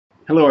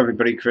Hello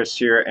everybody, Chris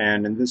here,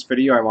 and in this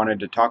video I wanted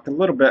to talk a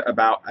little bit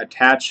about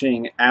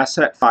attaching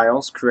asset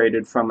files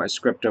created from a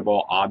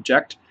scriptable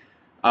object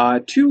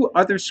to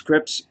other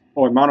scripts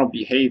or model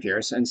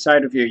behaviors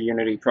inside of your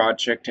Unity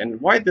project and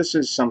why this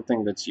is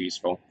something that's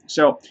useful.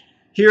 So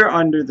here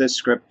under this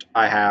script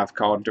I have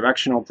called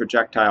Directional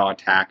Projectile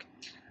Attack,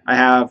 I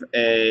have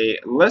a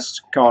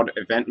list called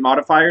Event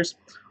Modifiers,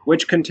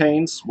 which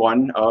contains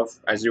one of,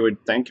 as you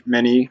would think,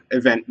 many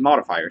event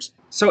modifiers.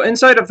 So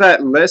inside of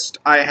that list,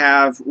 I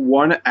have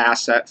one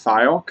asset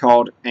file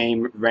called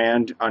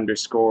aimRand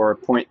underscore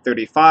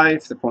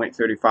 0.35, the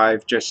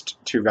 0.35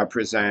 just to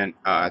represent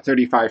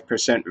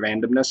 35%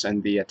 randomness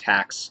and the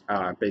attack's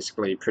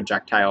basically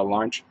projectile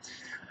launch.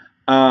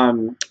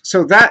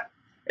 So that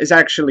is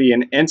actually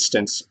an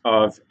instance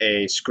of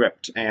a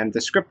script, and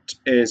the script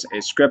is a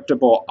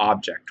scriptable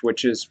object,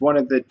 which is one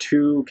of the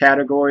two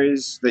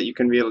categories that you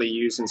can really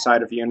use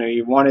inside of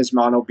Unity. One is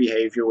mono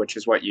behavior, which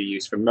is what you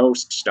use for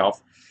most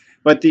stuff,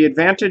 but the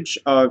advantage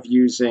of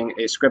using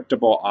a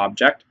scriptable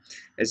object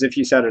is if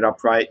you set it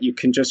up right, you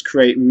can just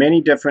create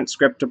many different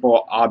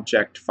scriptable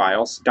object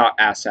files,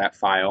 .asset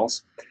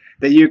files,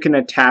 that you can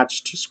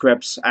attach to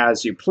scripts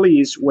as you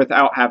please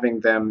without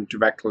having them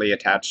directly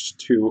attached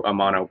to a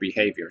mono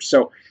behavior.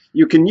 So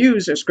you can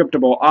use a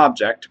scriptable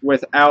object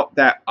without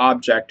that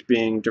object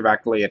being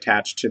directly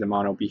attached to the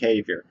mono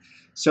behavior.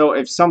 So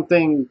if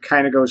something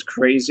kind of goes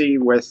crazy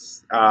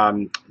with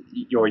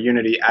your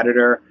Unity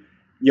editor,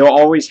 you'll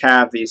always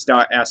have these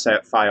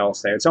 .asset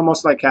files there. It's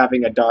almost like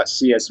having a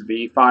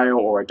 .csv file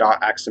or a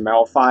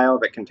 .xml file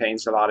that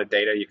contains a lot of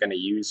data you're going to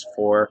use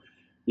for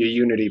your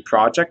Unity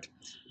project,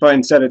 but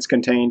instead it's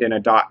contained in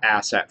a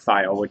 .asset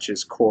file, which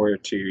is core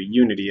to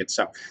Unity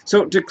itself.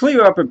 So to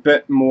clear up a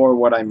bit more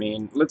what I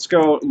mean, let's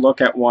go look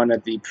at one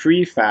of the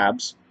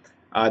prefabs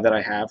that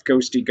I have,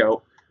 Ghosty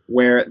Goat,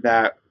 where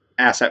that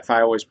asset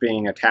file is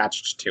being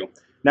attached to.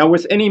 Now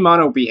with any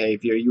mono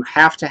behavior, you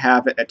have to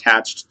have it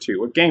attached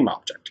to a game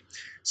object.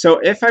 So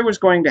if I was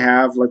going to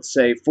have, let's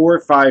say, 4 or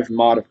 5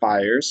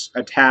 modifiers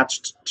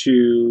attached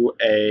to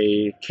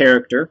a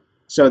character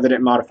so that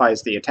it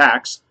modifies the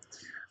attacks,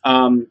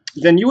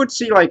 then you would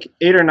see like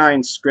 8 or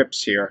 9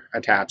 scripts here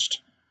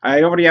attached.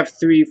 I already have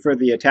 3 for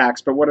the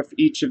attacks, but what if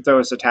each of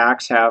those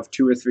attacks have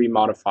 2 or 3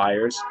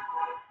 modifiers?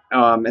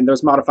 And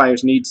those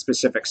modifiers need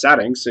specific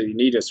settings, so you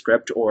need a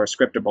script or a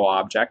scriptable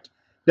object.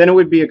 Then it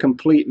would be a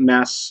complete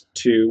mess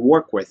to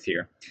work with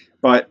here.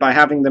 But by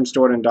having them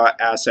stored in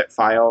 .asset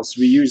files,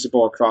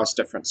 reusable across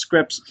different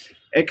scripts,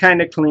 it kind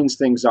of cleans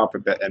things up a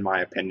bit, in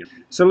my opinion.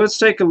 So let's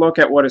take a look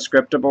at what a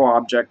scriptable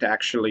object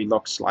actually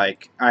looks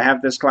like. I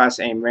have this class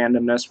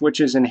aimRandomness, which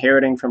is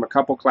inheriting from a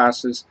couple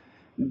classes.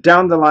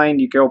 Down the line,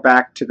 you go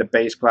back to the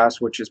base class,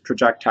 which is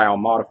projectile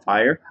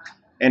modifier.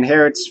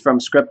 Inherits from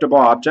scriptable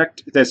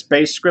object. This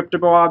base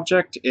scriptable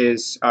object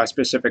is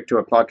specific to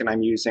a plugin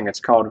I'm using. It's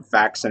called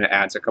Vax, and it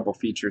adds a couple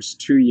features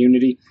to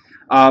Unity.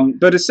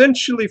 But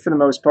essentially, for the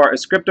most part, a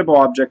scriptable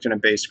object and a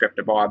base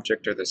scriptable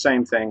object are the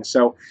same thing.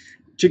 So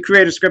to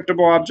create a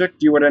scriptable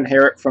object, you would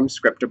inherit from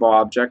scriptable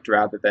object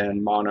rather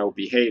than mono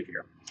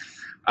behavior.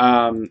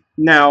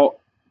 Now,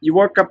 you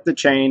work up the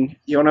chain,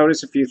 you'll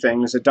notice a few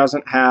things. It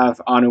doesn't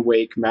have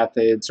onAwake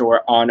methods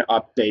or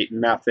onUpdate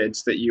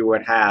methods that you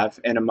would have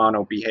in a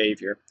mono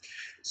behavior.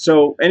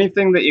 So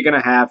anything that you're going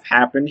to have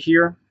happen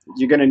here,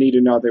 you're going to need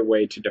another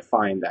way to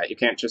define that. You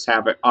can't just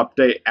have it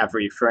update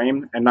every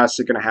frame unless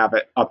you're going to have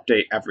it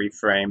update every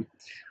frame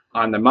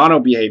on the mono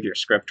behavior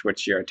script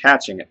which you're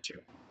attaching it to.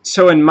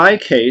 So in my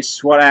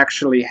case, what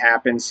actually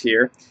happens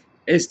here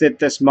is that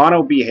this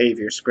mono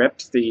behavior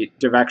script, the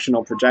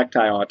directional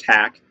projectile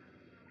attack,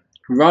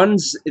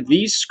 runs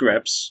these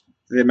scripts,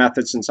 the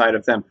methods inside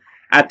of them,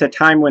 at the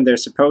time when they're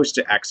supposed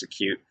to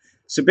execute.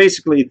 So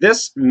basically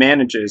this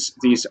manages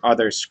these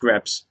other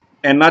scripts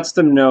and lets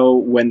them know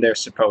when they're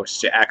supposed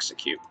to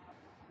execute.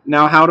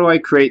 Now how do I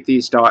create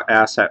these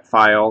 .asset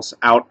files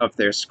out of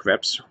their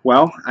scripts?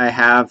 Well, I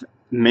have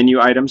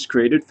menu items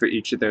created for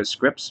each of those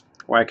scripts,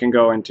 where I can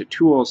go into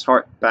Tools,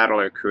 Heart, Battle,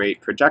 or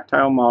Create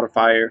Projectile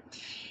Modifier,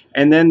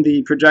 and then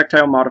the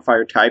projectile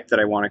modifier type that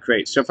I want to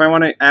create. So if I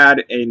want to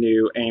add a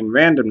new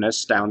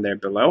aimRandomness down there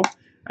below,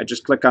 I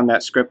just click on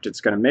that script,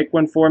 it's going to make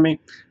one for me.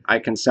 I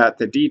can set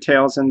the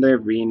details in there,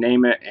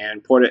 rename it,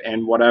 and put it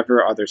in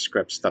whatever other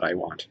scripts that I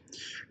want.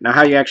 Now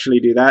how you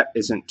actually do that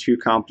isn't too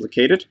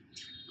complicated.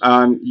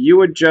 You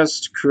would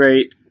just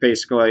create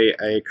basically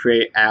a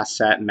create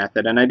asset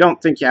method, and I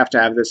don't think you have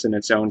to have this in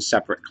its own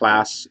separate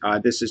class.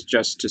 This is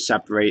just to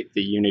separate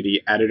the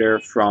Unity editor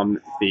from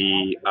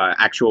the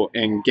actual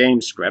in-game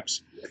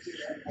scripts.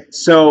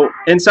 So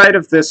inside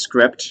of this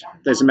script,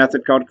 there's a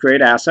method called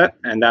create asset,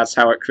 and that's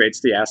how it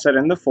creates the asset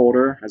in the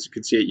folder. As you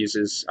can see, it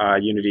uses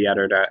Unity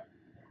editor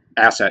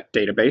asset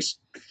database.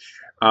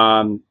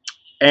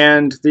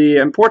 And the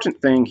important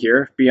thing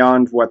here,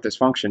 beyond what this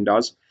function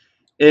does,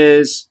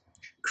 is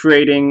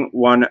creating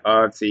one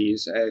of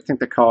these, I think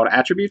they're called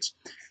attributes.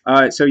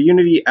 So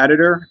Unity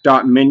editor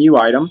dot menu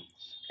item,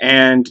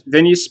 and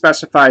then you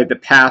specify the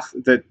path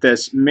that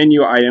this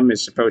menu item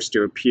is supposed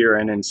to appear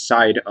in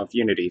inside of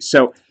Unity.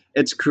 So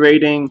it's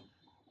creating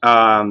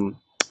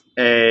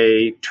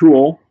a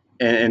tool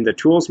in the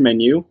tools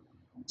menu,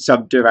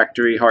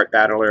 subdirectory, heart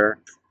battler,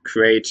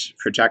 create,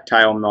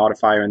 projectile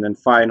modifier, and then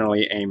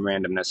finally aim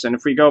randomness. And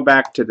if we go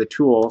back to the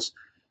tools,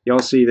 you'll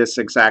see this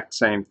exact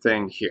same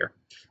thing here.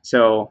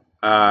 So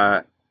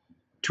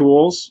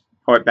tools,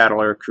 heart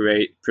battler,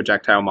 create,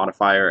 projectile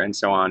modifier, and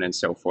so on and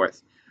so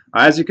forth.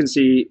 As you can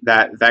see,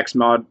 that Vex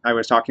mod I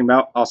was talking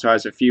about also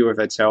has a few of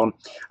its own.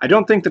 I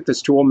don't think that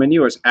this tool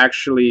menu is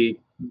actually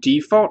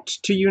default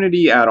to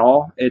Unity at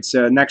all. It's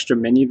an extra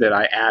menu that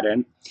I add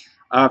in.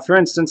 For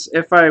instance,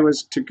 if I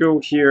was to go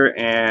here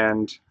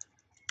and,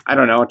 I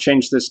don't know,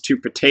 change this to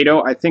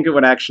potato, I think it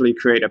would actually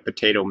create a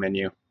potato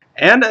menu.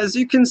 And as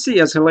you can see,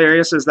 as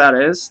hilarious as that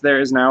is, there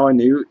is now a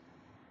new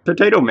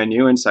potato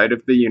menu inside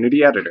of the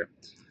Unity editor.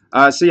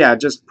 So yeah,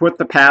 just put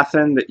the path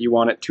in that you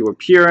want it to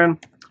appear in,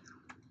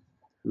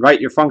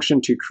 write your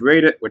function to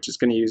create it, which is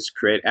going to use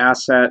create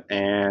asset,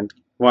 and,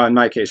 well, in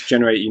my case,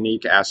 generate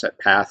unique asset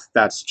path.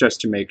 That's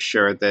just to make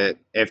sure that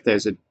if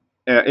there's a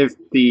if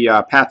the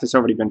path has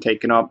already been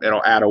taken up,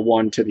 it'll add a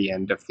 1 to the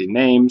end of the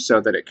name so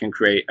that it can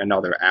create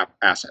another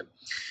asset.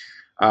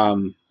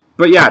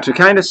 But yeah, to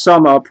kind of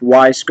sum up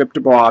why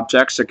scriptable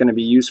objects are going to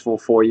be useful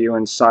for you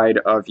inside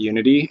of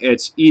Unity,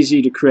 it's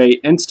easy to create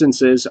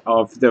instances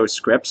of those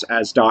scripts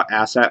as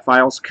 .asset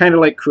files, kind of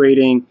like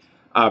creating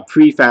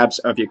prefabs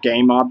of your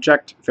game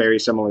object, very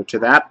similar to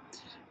that.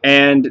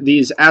 And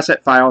these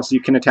asset files you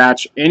can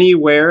attach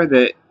anywhere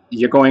that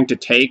you're going to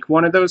take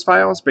one of those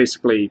files,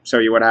 basically. So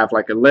you would have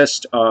like a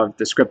list of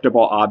the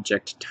scriptable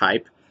object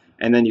type,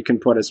 and then you can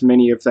put as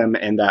many of them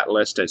in that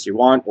list as you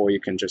want, or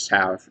you can just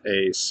have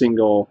a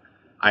single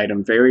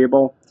item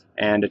variable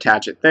and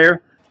attach it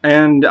there.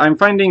 And I'm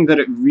finding that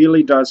it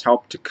really does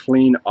help to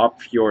clean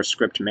up your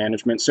script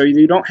management, so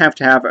you don't have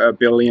to have a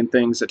billion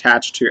things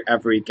attached to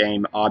every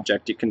game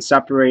object. You can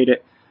separate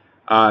it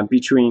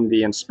between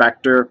the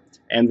inspector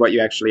and what you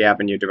actually have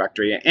in your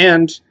directory.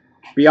 And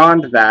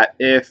beyond that,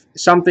 if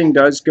something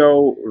does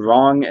go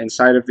wrong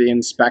inside of the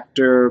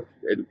inspector,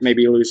 it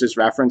maybe loses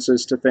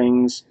references to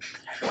things,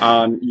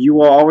 you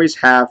will always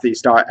have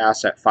these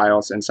 .asset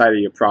files inside of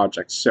your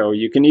project, so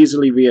you can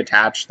easily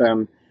reattach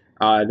them.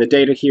 The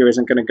data here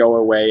isn't going to go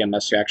away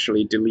unless you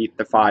actually delete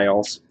the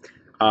files.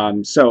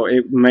 So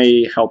it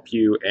may help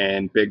you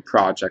in big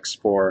projects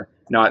for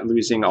not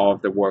losing all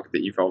of the work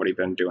that you've already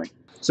been doing.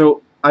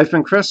 So I've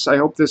been Chris. I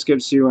hope this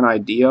gives you an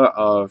idea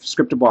of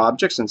scriptable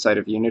objects inside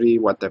of Unity,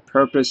 what their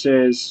purpose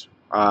is,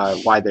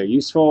 why they're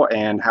useful,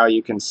 and how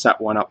you can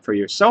set one up for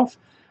yourself.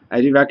 I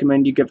do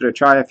recommend you give it a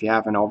try if you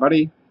haven't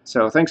already.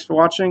 So thanks for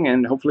watching,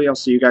 and hopefully I'll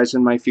see you guys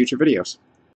in my future videos.